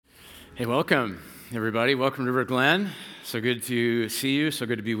Hey, welcome, everybody. Welcome to River Glen. So good to see you. So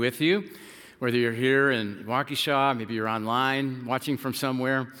good to be with you. Whether you're here in Waukesha, maybe you're online watching from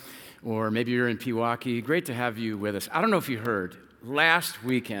somewhere, or maybe you're in Pewaukee. Great to have you with us. I don't know if you heard, last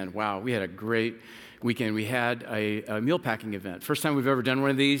weekend, wow, we had a great weekend. We had a meal packing event. First time we've ever done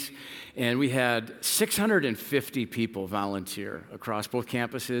one of these, and we had 650 people volunteer across both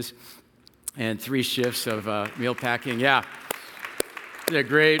campuses and 3 shifts of meal packing. Yeah. It was a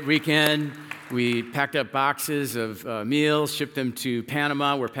great weekend. We packed up boxes of meals, shipped them to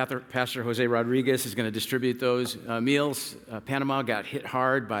Panama, where Pastor Jose Rodriguez is going to distribute those meals. Panama got hit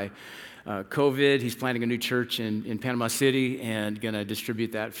hard by COVID. He's planting a new church in Panama City and going to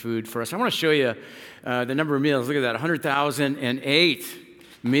distribute that food for us. I want to show you the number of meals. Look at that, 100,008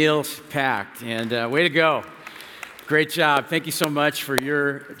 meals packed. And way to go. Great job. Thank you so much for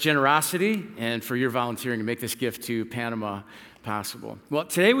your generosity and for your volunteering to make this gift to Panama possible. Well,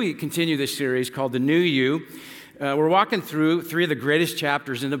 today we continue this series called The New You. We're walking through 3 of the greatest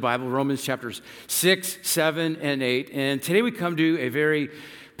chapters in the Bible, Romans chapters 6, 7, and 8. And today we come to a very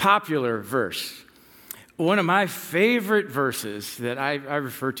popular verse. One of my favorite verses that I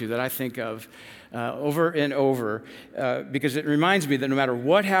refer to, that I think of over and over, because it reminds me that no matter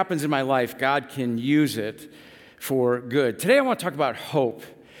what happens in my life, God can use it for good. Today I want to talk about hope,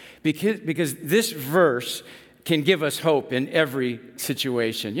 because this verse can give us hope in every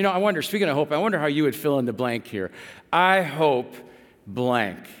situation. You know, I wonder, speaking of hope, I wonder how you would fill in the blank here. I hope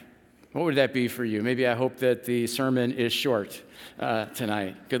blank. What would that be for you? Maybe I hope that the sermon is short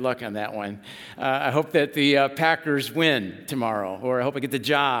tonight. Good luck on that one. I hope that the Packers win tomorrow, or I hope I get the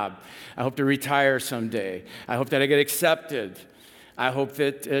job. I hope to retire someday. I hope that I get accepted. I hope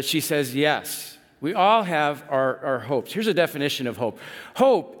that she says yes. We all have our hopes. Here's a definition of hope.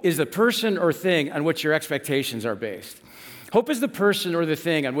 Hope is the person or thing on which your expectations are based. Hope is the person or the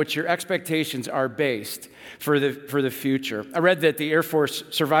thing on which your expectations are based for the future. I read that the Air Force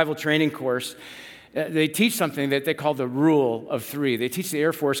survival training course, they teach something that they call the rule of 3. They teach the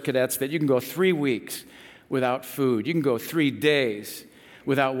Air Force cadets that you can go 3 weeks without food. You can go 3 days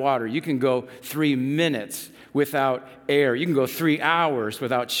without water. You can go 3 minutes without air. You can go 3 hours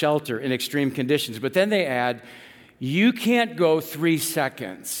without shelter in extreme conditions. But then they add, you can't go 3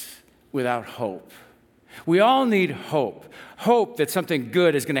 seconds without hope. We all need hope. Hope that something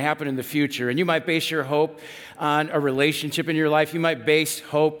good is going to happen in the future. And you might base your hope on a relationship in your life. You might base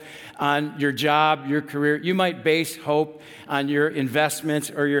hope on your job, your career. You might base hope on your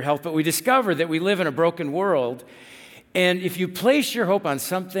investments or your health. But we discover that we live in a broken world. And if you place your hope on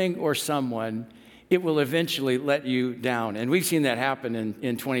something or someone, it will eventually let you down. And we've seen that happen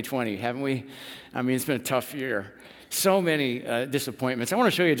in 2020, haven't we? I mean, it's been a tough year. So many disappointments. I want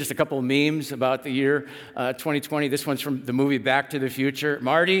to show you just a couple of memes about the year 2020. This one's from the movie Back to the Future.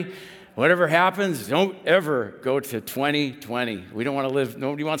 Marty, whatever happens, don't ever go to 2020. We don't want to live,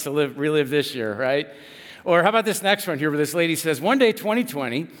 nobody wants to relive this year, right? Or how about this next one here where this lady says, one day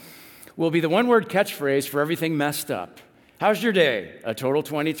 2020 will be the one-word catchphrase for everything messed up. How's your day? A total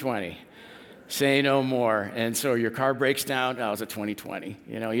 2020. Say no more. And so your car breaks down, that was a 2020.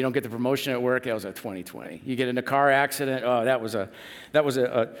 You know, you don't get the promotion at work, that was a 2020. You get in a car accident, oh, that was a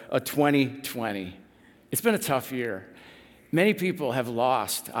 2020. It's been a tough year. Many people have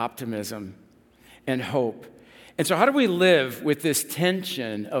lost optimism and hope. And so how do we live with this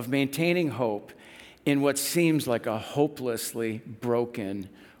tension of maintaining hope in what seems like a hopelessly broken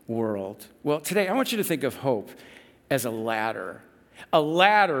world? Well, today I want you to think of hope as a ladder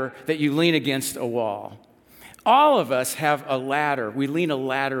that you lean against a wall. All of us have a ladder. We lean a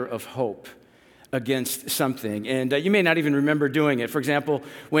ladder of hope against something. And you may not even remember doing it. For example,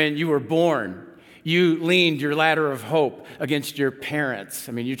 when you were born, you leaned your ladder of hope against your parents.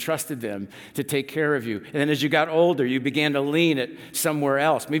 I mean, you trusted them to take care of you. And then as you got older, you began to lean it somewhere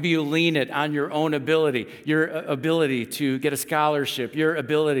else. Maybe you lean it on your own ability, your ability to get a scholarship, your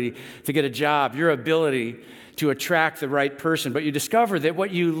ability to get a job, your ability to attract the right person. But you discover that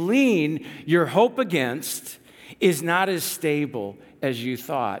what you lean your hope against is not as stable as you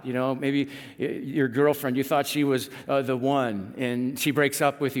thought. You know, maybe your girlfriend, you thought she was the one, and she breaks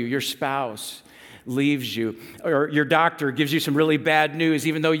up with you. Your spouse leaves you. Or your doctor gives you some really bad news,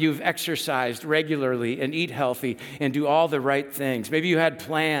 even though you've exercised regularly and eat healthy and do all the right things. Maybe you had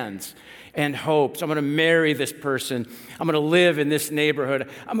plans and hopes. I'm going to marry this person. I'm going to live in this neighborhood.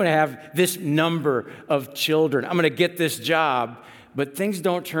 I'm going to have this number of children. I'm going to get this job. But things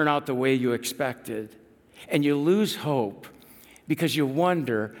don't turn out the way you expected. And you lose hope because you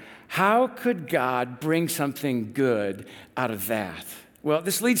wonder, how could God bring something good out of that? Well,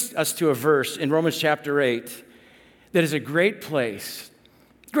 this leads us to a verse in Romans chapter 8 that is a great place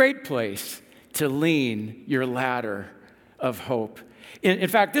Great place to lean your ladder of hope. In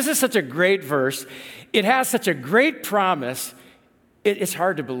fact, this is such a great verse. It has such a great promise. It's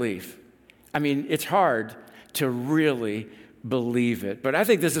hard to believe. I mean, it's hard to really believe it. But I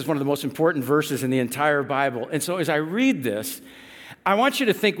think this is one of the most important verses in the entire Bible. And so as I read this, I want you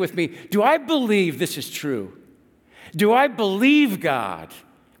to think with me, do I believe this is true? Do I believe God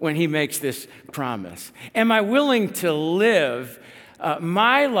when he makes this promise? Am I willing to live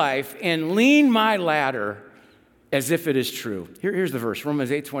my life and lean my ladder as if it is true? Here's the verse.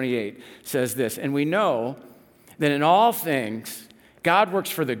 Romans 8:28 says this, and we know that in all things, God works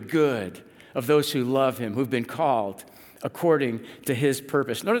for the good of those who love him, who've been called according to his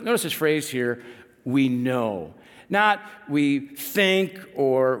purpose. Notice this phrase here, we know. Not we think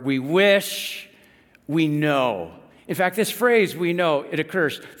or we wish, we know. In fact, this phrase, we know, it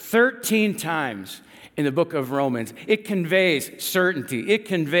occurs 13 times in the book of Romans. It conveys certainty. It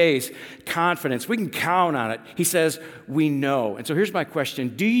conveys confidence. We can count on it. He says, we know. And so here's my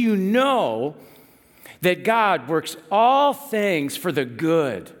question. Do you know that God works all things for the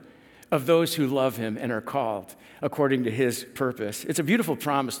good of those who love him and are called according to his purpose? It's a beautiful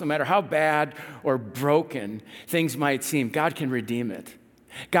promise. No matter how bad or broken things might seem, God can redeem it.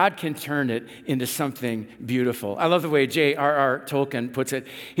 God can turn it into something beautiful. I love the way J.R.R. Tolkien puts it.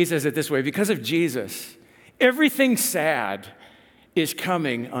 He says it this way, because of Jesus, everything sad is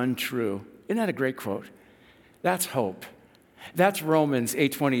coming untrue. Isn't that a great quote? That's hope. That's Romans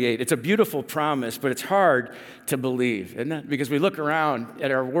 8:28. It's a beautiful promise, but it's hard to believe, isn't it? Because we look around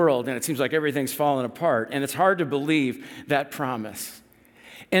at our world and it seems like everything's falling apart, and it's hard to believe that promise.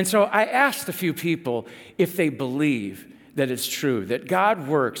 And so I asked a few people if they believe that it's true, that God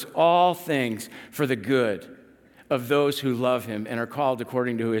works all things for the good of those who love him and are called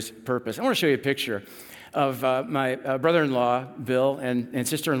according to his purpose. I want to show you a picture of my brother-in-law, Bill, and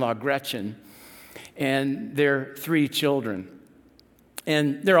sister-in-law, Gretchen, and their 3 children.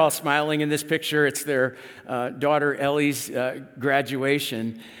 And they're all smiling in this picture. It's their daughter Ellie's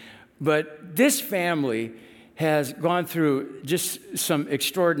graduation. But this family has gone through just some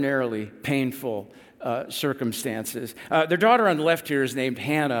extraordinarily painful circumstances. Their daughter on the left here is named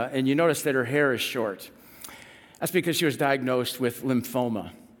Hannah, and you notice that her hair is short. That's because she was diagnosed with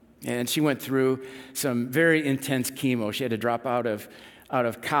lymphoma, and she went through some very intense chemo. She had to drop out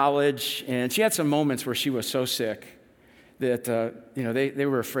of college, and she had some moments where she was so sick that they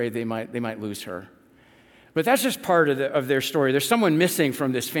were afraid they might lose her. But that's just part of their story. There's someone missing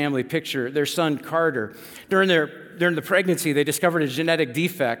from this family picture. Their son Carter. During the pregnancy, they discovered a genetic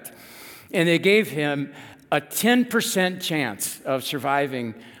defect, and they gave him a 10% chance of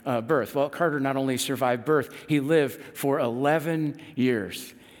surviving birth. Well, Carter not only survived birth, he lived for 11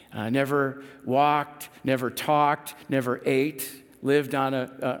 years. Never walked, never talked, never ate, lived on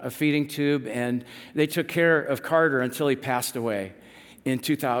a feeding tube, and they took care of Carter until he passed away in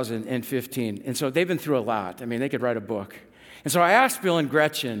 2015. And so they've been through a lot. I mean, they could write a book. And so I asked Bill and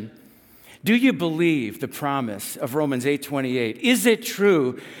Gretchen, do you believe the promise of Romans 8:28? Is it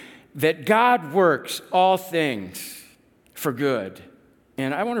true that God works all things for good?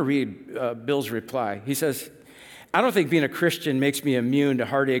 And I want to read Bill's reply. He says, I don't think being a Christian makes me immune to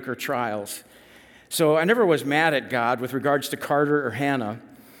heartache or trials. So I never was mad at God with regards to Carter or Hannah.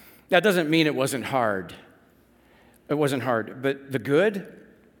 That doesn't mean it wasn't hard. It wasn't hard. But the good?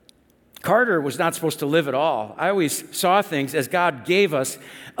 Carter was not supposed to live at all. I always saw things as God gave us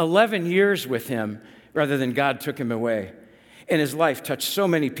 11 years with him rather than God took him away. And his life touched so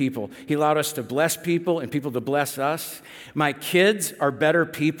many people. He allowed us to bless people and people to bless us. My kids are better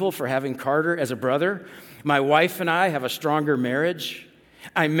people for having Carter as a brother. My wife and I have a stronger marriage.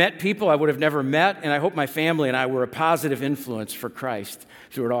 I met people I would have never met, and I hope my family and I were a positive influence for Christ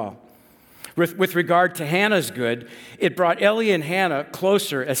through it all. With regard to Hannah's good, it brought Ellie and Hannah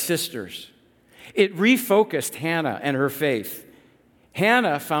closer as sisters. It refocused Hannah and her faith.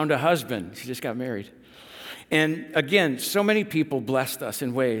 Hannah found a husband. She just got married. And again, so many people blessed us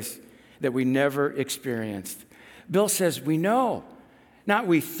in ways that we never experienced. Bill says, we know. Not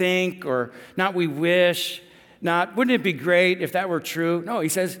we think or not we wish. Not, wouldn't it be great if that were true? No, he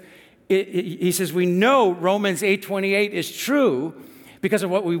says, we know Romans 8:28 is true because of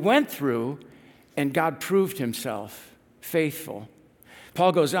what we went through, and God proved himself faithful.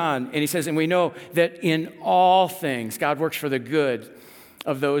 Paul goes on, and he says, and we know that in all things, God works for the good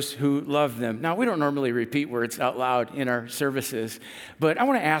of those who love them. Now, we don't normally repeat words out loud in our services, but I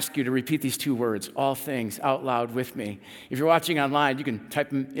want to ask you to repeat these 2 words, all things, out loud with me. If you're watching online, you can type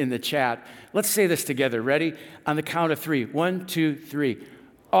them in the chat. Let's say this together. Ready? On the count of 3. 1, 2, 3.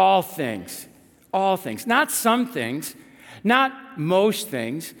 All things. All things. Not some things, Not most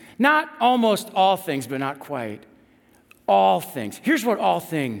things, not almost all things, but not quite. All things. Here's what all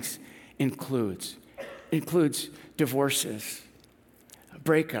things includes. It includes divorces,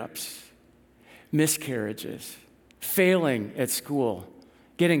 breakups, miscarriages, failing at school,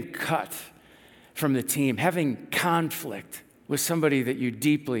 getting cut from the team, having conflict with somebody that you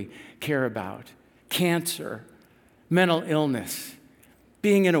deeply care about, cancer, mental illness,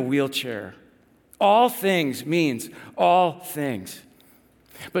 being in a wheelchair. All things means all things.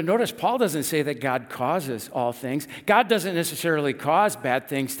 But notice, Paul doesn't say that God causes all things. God doesn't necessarily cause bad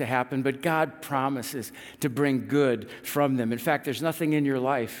things to happen, but God promises to bring good from them. In fact, there's nothing in your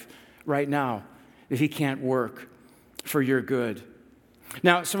life right now that he can't work for your good.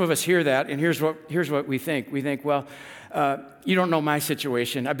 Now, some of us hear that, and here's what we think. We think, well, you don't know my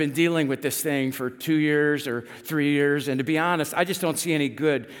situation. I've been dealing with this thing for 2 years or 3 years, and to be honest, I just don't see any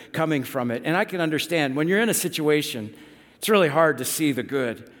good coming from it. And I can understand when you're in a situation, it's really hard to see the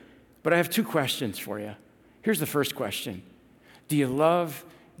good. But I have 2 questions for you. Here's the first question. Do you love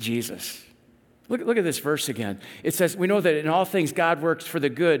Jesus? Look at this verse again. It says, we know that in all things God works for the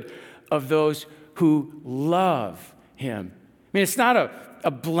good of those who love him. I mean, it's not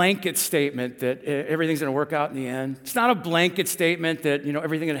a blanket statement that everything's going to work out in the end. It's not a blanket statement that,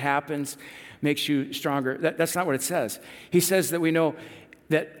 everything that happens makes you stronger. That's not what it says. He says that we know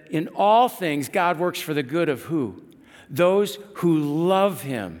that in all things God works for the good of who? Those who love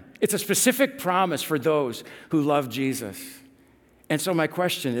him. It's a specific promise for those who love Jesus. And so my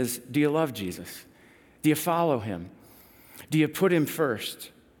question is, do you love Jesus? Do you follow him? Do you put him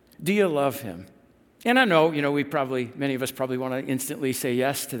first? Do you love him? And I know, many of us probably want to instantly say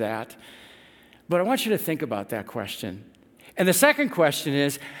yes to that. But I want you to think about that question. And the second question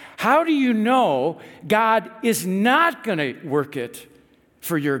is, how do you know God is not going to work it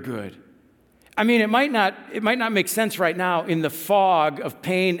for your good? I mean, it might not make sense right now in the fog of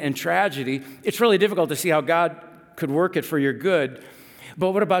pain and tragedy. It's really difficult to see how God could work it for your good.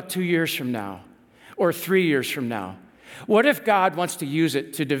 But what about 2 years from now or 3 years from now? What if God wants to use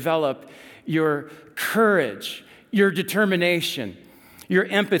it to develop your courage, your determination, your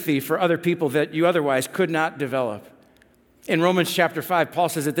empathy for other people that you otherwise could not develop? In Romans chapter 5, Paul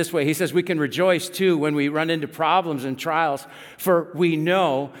says it this way. He says, we can rejoice too when we run into problems and trials, for we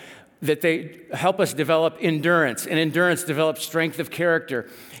know that they help us develop endurance, and endurance develops strength of character,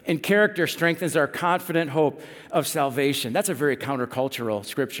 and character strengthens our confident hope of salvation. That's a very countercultural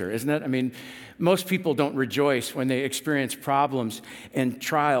scripture, isn't it? I mean, most people don't rejoice when they experience problems and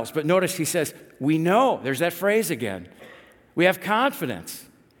trials. But notice he says, we know. There's that phrase again. We have confidence.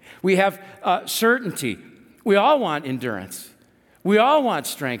 We have certainty. We all want endurance. We all want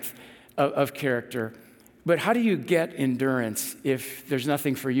strength of character. But how do you get endurance if there's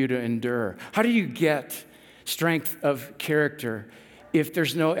nothing for you to endure? How do you get strength of character if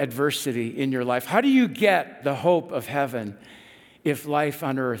there's no adversity in your life? How do you get the hope of heaven if life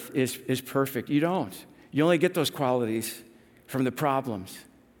on earth is perfect? You don't. You only get those qualities from the problems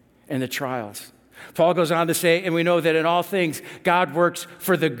and the trials. Paul goes on to say, and we know that in all things, God works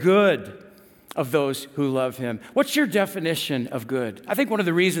for the good of those who love him. What's your definition of good? I think one of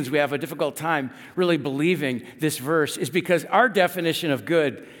the reasons we have a difficult time really believing this verse is because our definition of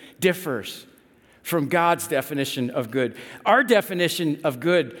good differs from God's definition of good. Our definition of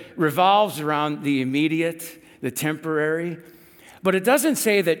good revolves around the immediate, the temporary, but it doesn't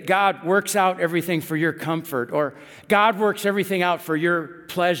say that God works out everything for your comfort or God works everything out for your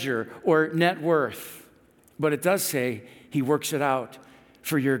pleasure or net worth. But it does say he works it out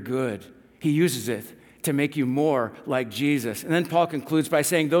for your good. He uses it to make you more like Jesus. And then Paul concludes by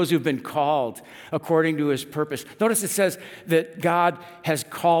saying, those who've been called according to his purpose. Notice it says that God has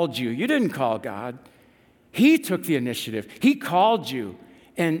called you. You didn't call God. He took the initiative. He called you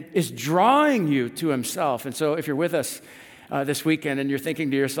and is drawing you to himself. And so if you're with us this weekend and you're thinking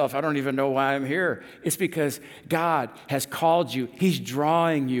to yourself, I don't even know why I'm here, it's because God has called you. He's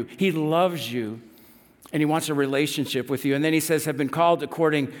drawing you. He loves you. And he wants a relationship with you. And then he says, have been called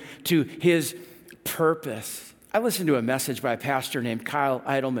according to his purpose. I listened to a message by a pastor named Kyle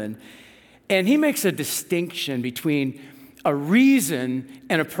Idleman, and he makes a distinction between a reason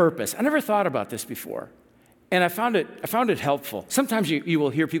and a purpose. I never thought about this before, and I found it helpful. Sometimes you will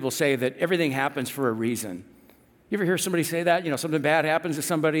hear people say that everything happens for a reason. You ever hear somebody say that? Something bad happens to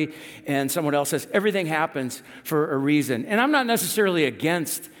somebody, and someone else says, everything happens for a reason. And I'm not necessarily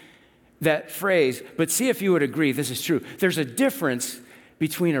against that phrase, but see if you would agree this is true. There's a difference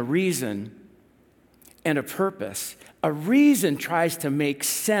between a reason and a purpose. A reason tries to make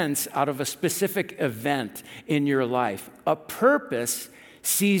sense out of a specific event in your life. A purpose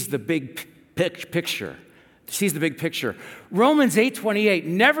sees the big picture. sees the big picture. Romans 8:28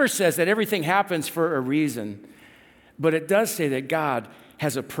 never says that everything happens for a reason, but it does say that God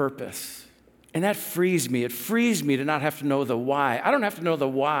has a purpose. And that frees me. It frees me to not have to know the why. I don't have to know the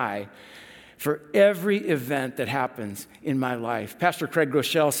why for every event that happens in my life. Pastor Craig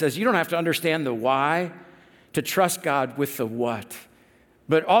Groeschel says, you don't have to understand the why to trust God with the what.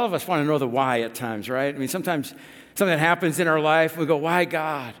 But all of us want to know the why at times, right? I mean, sometimes something happens in our life, we go, why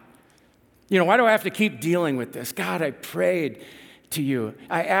God? Why do I have to keep dealing with this? God, I prayed to you.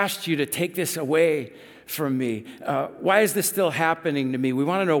 I asked you to take this away from me. Why is this still happening to me? We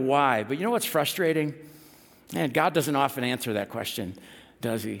want to know why. But you know what's frustrating? Man, God doesn't often answer that question,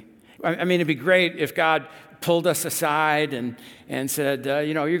 does he? I mean, it'd be great if God pulled us aside and said,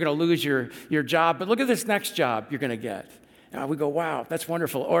 you're going to lose your job, but look at this next job you're going to get. We go, wow, that's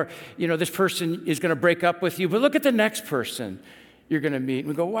wonderful. Or, this person is going to break up with you, but look at the next person you're going to meet. And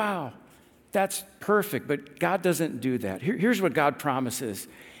we go, wow, that's perfect. But God doesn't do that. Here's what God promises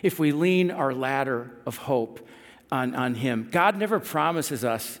if we lean our ladder of hope on him. God never promises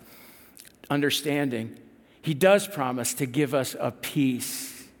us understanding. He does promise to give us a peace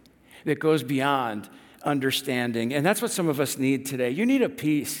that goes beyond understanding. And that's what some of us need today. You need a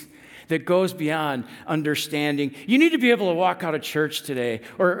peace that goes beyond understanding. You need to be able to walk out of church today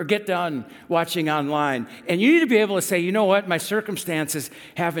or get done watching online. And you need to be able to say, you know what? My circumstances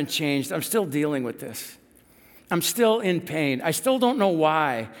haven't changed. I'm still dealing with this. I'm still in pain. I still don't know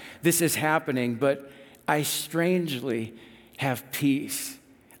why this is happening, but I strangely have peace.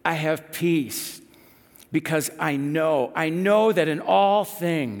 I have peace because I know that in all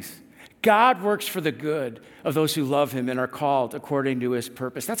things, God works for the good of those who love him and are called according to his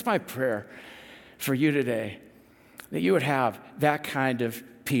purpose. That's my prayer for you today, that you would have that kind of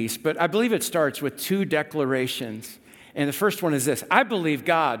peace. But I believe it starts with two declarations. And the first one is this: I believe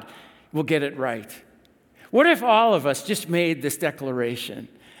God will get it right. What if all of us just made this declaration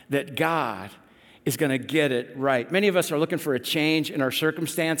that God is going to get it right? Many of us are looking for a change in our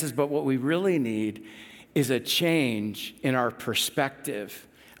circumstances, but what we really need is a change in our perspective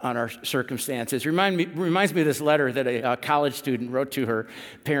on our circumstances. Reminds me of this letter that a college student wrote to her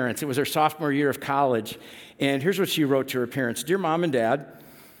parents. It was her sophomore year of college. And here's what she wrote to her parents. Dear Mom and Dad,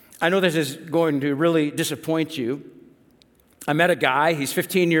 I know this is going to really disappoint you. I met a guy, he's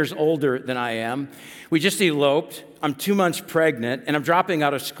 15 years older than I am. We just eloped. I'm 2 months pregnant, and I'm dropping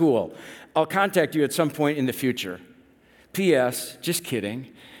out of school. I'll contact you at some point in the future. P.S., just kidding,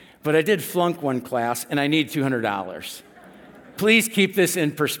 but I did flunk one class, and I need $200. Please keep this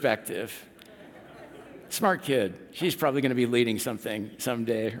in perspective. Smart kid. She's probably going to be leading something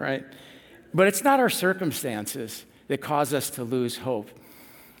someday, right? But it's not our circumstances that cause us to lose hope.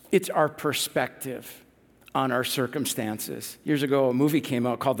 It's our perspective on our circumstances. Years ago, a movie came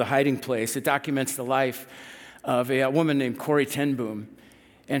out called The Hiding Place. It documents the life of a woman named Corrie ten Boom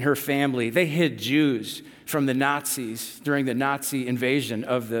and her family. They hid Jews from the Nazis during the Nazi invasion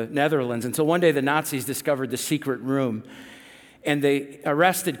of the Netherlands until one day the Nazis discovered the secret room. And they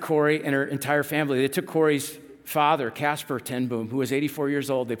arrested Corrie and her entire family. They took Corrie's father, Casper ten Boom, who was 84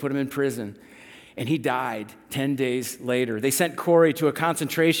 years old. They put him in prison, and he died 10 days later. They sent Corrie to a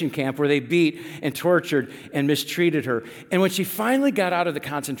concentration camp where they beat and tortured and mistreated her. And when she finally got out of the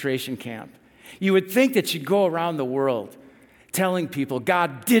concentration camp, you would think that she'd go around the world telling people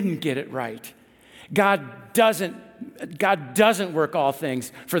God didn't get it right. God doesn't work all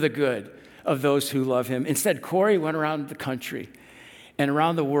things for the good of those who love him. Instead, Corrie went around the country and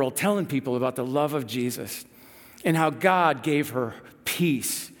around the world telling people about the love of Jesus and how God gave her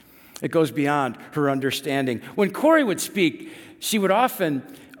peace that goes beyond her understanding. When Corrie would speak, she would often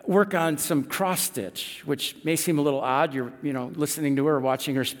work on some cross stitch, which may seem a little odd. You're, listening to her or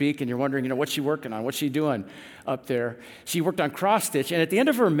watching her speak, and you're wondering, what's she working on? What's she doing up there? She worked on cross stitch, and at the end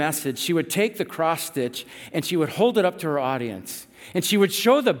of her message, she would take the cross stitch and she would hold it up to her audience. And she would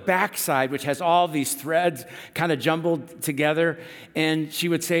show the backside, which has all these threads kind of jumbled together. And she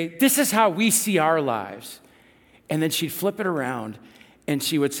would say, this is how we see our lives. And then she'd flip it around and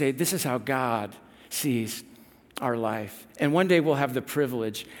she would say, this is how God sees our life. And one day we'll have the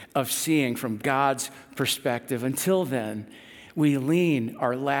privilege of seeing from God's perspective. Until then, we lean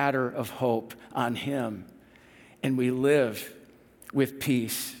our ladder of hope on him and we live with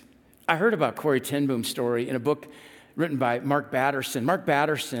peace. I heard about Corrie ten Boom's story in a book written by Mark Batterson. Mark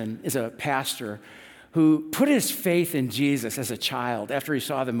Batterson is a pastor who put his faith in Jesus as a child after he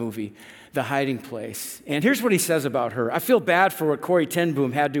saw the movie The Hiding Place. And here's what he says about her. I feel bad for what Corrie ten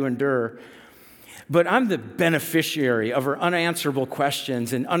Boom had to endure, but I'm the beneficiary of her unanswerable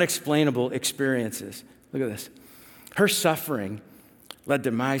questions and unexplainable experiences. Look at this. Her suffering led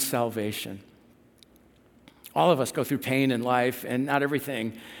to my salvation. All of us go through pain in life, and not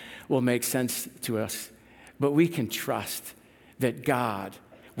everything will make sense to us. But we can trust that God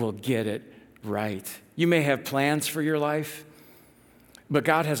will get it right. You may have plans for your life, but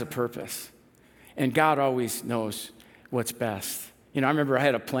God has a purpose. And God always knows what's best. I remember I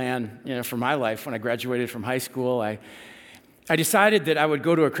had a plan, for my life when I graduated from high school. I decided that I would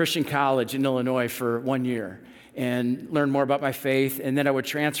go to a Christian college in Illinois for 1 year and learn more about my faith, and then I would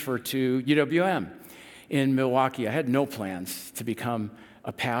transfer to UWM in Milwaukee. I had no plans to become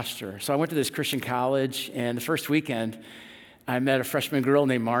a pastor. So I went to this Christian college, and the first weekend, I met a freshman girl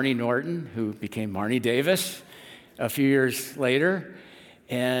named Marnie Norton, who became Marnie Davis a few years later,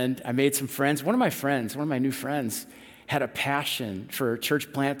 and I made some friends. One of my new friends, had a passion for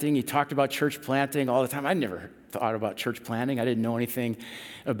church planting. He talked about church planting all the time. I never thought about church planting. I didn't know anything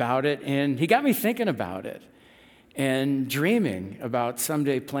about it, and he got me thinking about it and dreaming about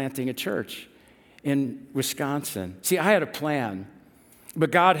someday planting a church in Wisconsin. See, I had a plan,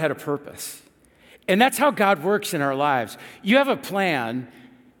 but God had a purpose. And that's how God works in our lives. You have a plan,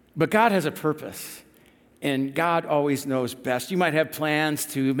 but God has a purpose. And God always knows best. You might have plans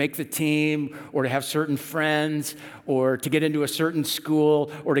to make the team or to have certain friends or to get into a certain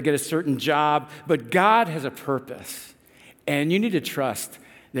school or to get a certain job, but God has a purpose. And you need to trust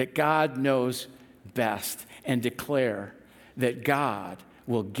that God knows best and declare that God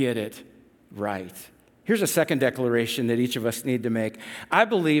will get it right. Here's a second declaration that each of us need to make. I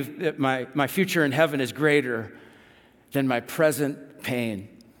believe that my future in heaven is greater than my present pain.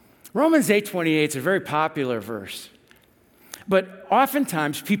 Romans 8:28 is a very popular verse, but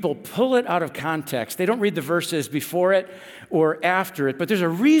oftentimes people pull it out of context. They don't read the verses before it or after it, but there's a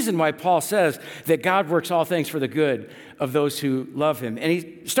reason why Paul says that God works all things for the good of those who love him. And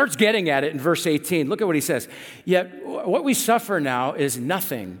he starts getting at it in verse 18. Look at what he says. Yet what we suffer now is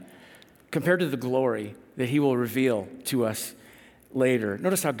nothing compared to the glory that he will reveal to us later.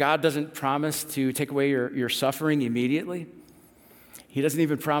 Notice how God doesn't promise to take away your suffering immediately. He doesn't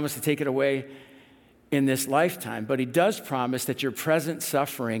even promise to take it away in this lifetime, but he does promise that your present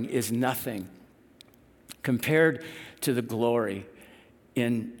suffering is nothing compared to the glory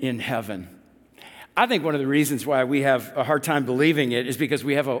in heaven. I think one of the reasons why we have a hard time believing it is because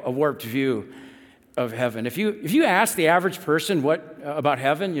we have a warped view of heaven. If you ask the average person about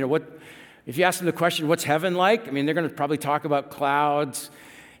heaven, if you ask them the question, what's heaven like? I mean, they're going to probably talk about clouds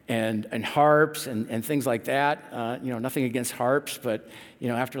and harps and things like that. Nothing against harps, but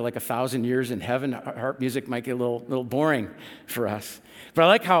after like 1,000 years in heaven, harp music might get a little boring for us. But I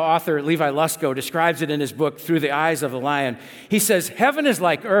like how author Levi Lusko describes it in his book, Through the Eyes of the Lion. He says, heaven is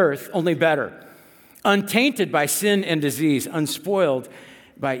like earth, only better, untainted by sin and disease, unspoiled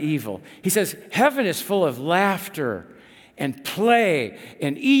by evil. He says, heaven is full of laughter and play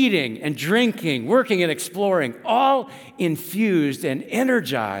and eating and drinking, working and exploring, all infused and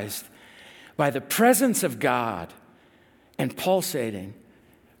energized by the presence of God and pulsating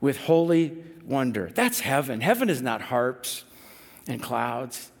with holy wonder. That's heaven. Heaven is not harps and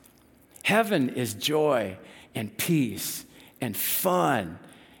clouds. Heaven is joy and peace and fun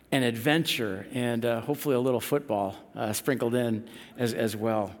and adventure and hopefully a little football sprinkled in as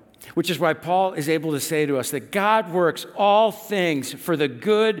well. Which is why Paul is able to say to us that God works all things for the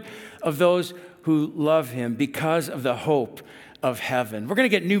good of those who love him because of the hope of heaven. We're going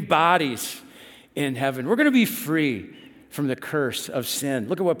to get new bodies in heaven. We're going to be free from the curse of sin.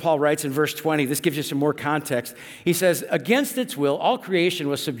 Look at what Paul writes in verse 20. This gives you some more context. He says, against its will, all creation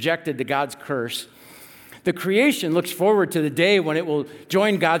was subjected to God's curse. The creation looks forward to the day when it will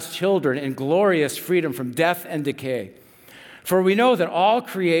join God's children in glorious freedom from death and decay. For we know that all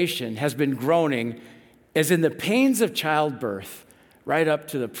creation has been groaning as in the pains of childbirth right up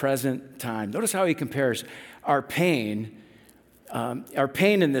to the present time. Notice how he compares our pain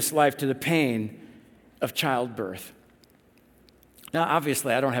in this life to the pain of childbirth. Now,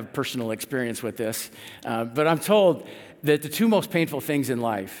 obviously, I don't have personal experience with this, but I'm told that the two most painful things in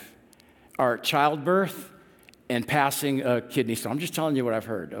life are childbirth and passing a kidney stone. I'm just telling you what I've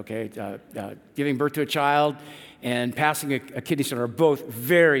heard, okay? Giving birth to a child and passing a kidney stone are both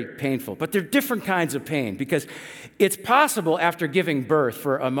very painful, but they're different kinds of pain because it's possible after giving birth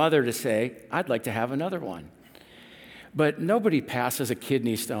for a mother to say, I'd like to have another one. But nobody passes a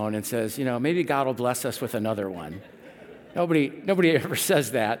kidney stone and says, maybe God will bless us with another one. Nobody ever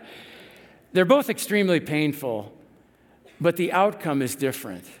says that. They're both extremely painful, but the outcome is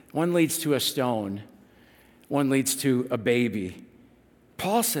different. One leads to a stone, one leads to a baby.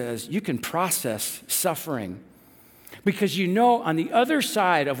 Paul says you can process suffering because on the other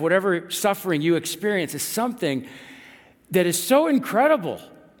side of whatever suffering you experience is something that is so incredible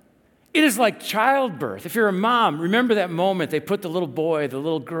It is like childbirth. If you're a mom, remember that moment they put the little boy, the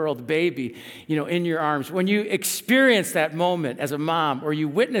little girl, the baby, in your arms. When you experience that moment as a mom or you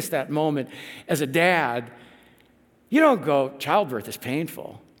witness that moment as a dad, you don't go, childbirth is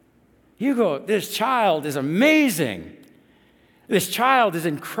painful. You go, this child is amazing. This child is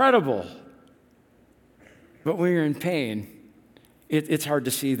incredible. But when you're in pain, it's hard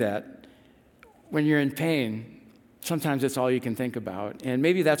to see that. When you're in pain, sometimes it's all you can think about. And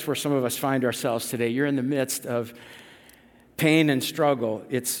maybe that's where some of us find ourselves today. You're in the midst of pain and struggle.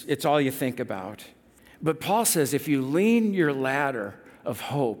 It's all you think about. But Paul says if you lean your ladder of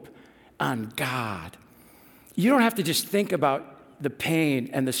hope on God, you don't have to just think about the pain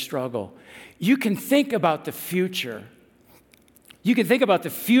and the struggle. You can think about the future. You can think about the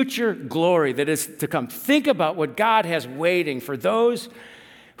future glory that is to come. Think about what God has waiting for those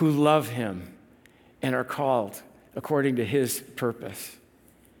who love him and are called according to his purpose.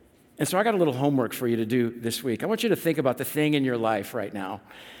 And so I got a little homework for you to do this week. I want you to think about the thing in your life right now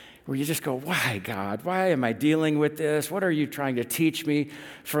where you just go, why, God? Why am I dealing with this? What are you trying to teach me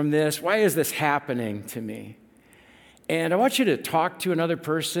from this? Why is this happening to me? And I want you to talk to another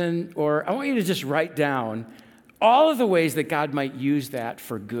person, or I want you to just write down all of the ways that God might use that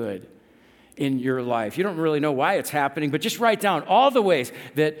for good in your life. You don't really know why it's happening, but just write down all the ways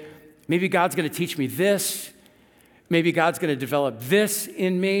that maybe God's going to teach me this. Maybe God's going to develop this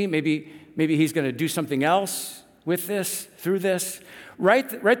in me. Maybe he's going to do something else with this, through this.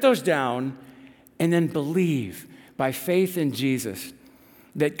 Write those down and then believe by faith in Jesus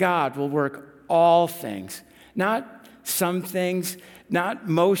that God will work all things, not some things, not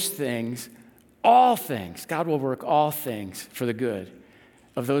most things, all things. God will work all things for the good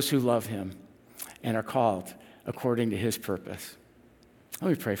of those who love him and are called according to his purpose. Let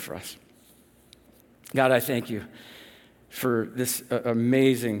me pray for us. God, I thank you for this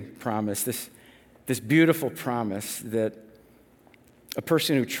amazing promise, this beautiful promise that a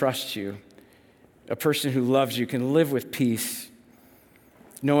person who trusts you, a person who loves you can live with peace,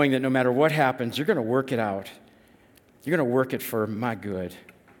 knowing that no matter what happens, you're going to work it out. You're going to work it for my good.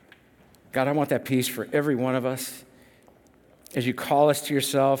 God, I want that peace for every one of us. As you call us to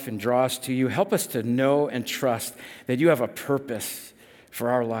yourself and draw us to you, help us to know and trust that you have a purpose for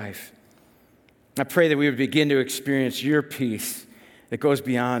our life. I pray that we would begin to experience your peace that goes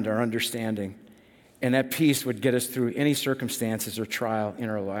beyond our understanding, and that peace would get us through any circumstances or trial in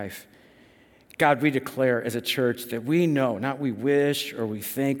our life. God, we declare as a church that we know, not we wish or we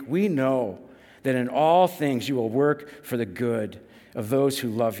think, we know that in all things you will work for the good of those who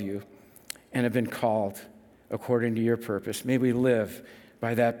love you and have been called according to your purpose. May we live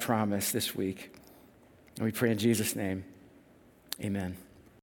by that promise this week. And we pray in Jesus' name, amen.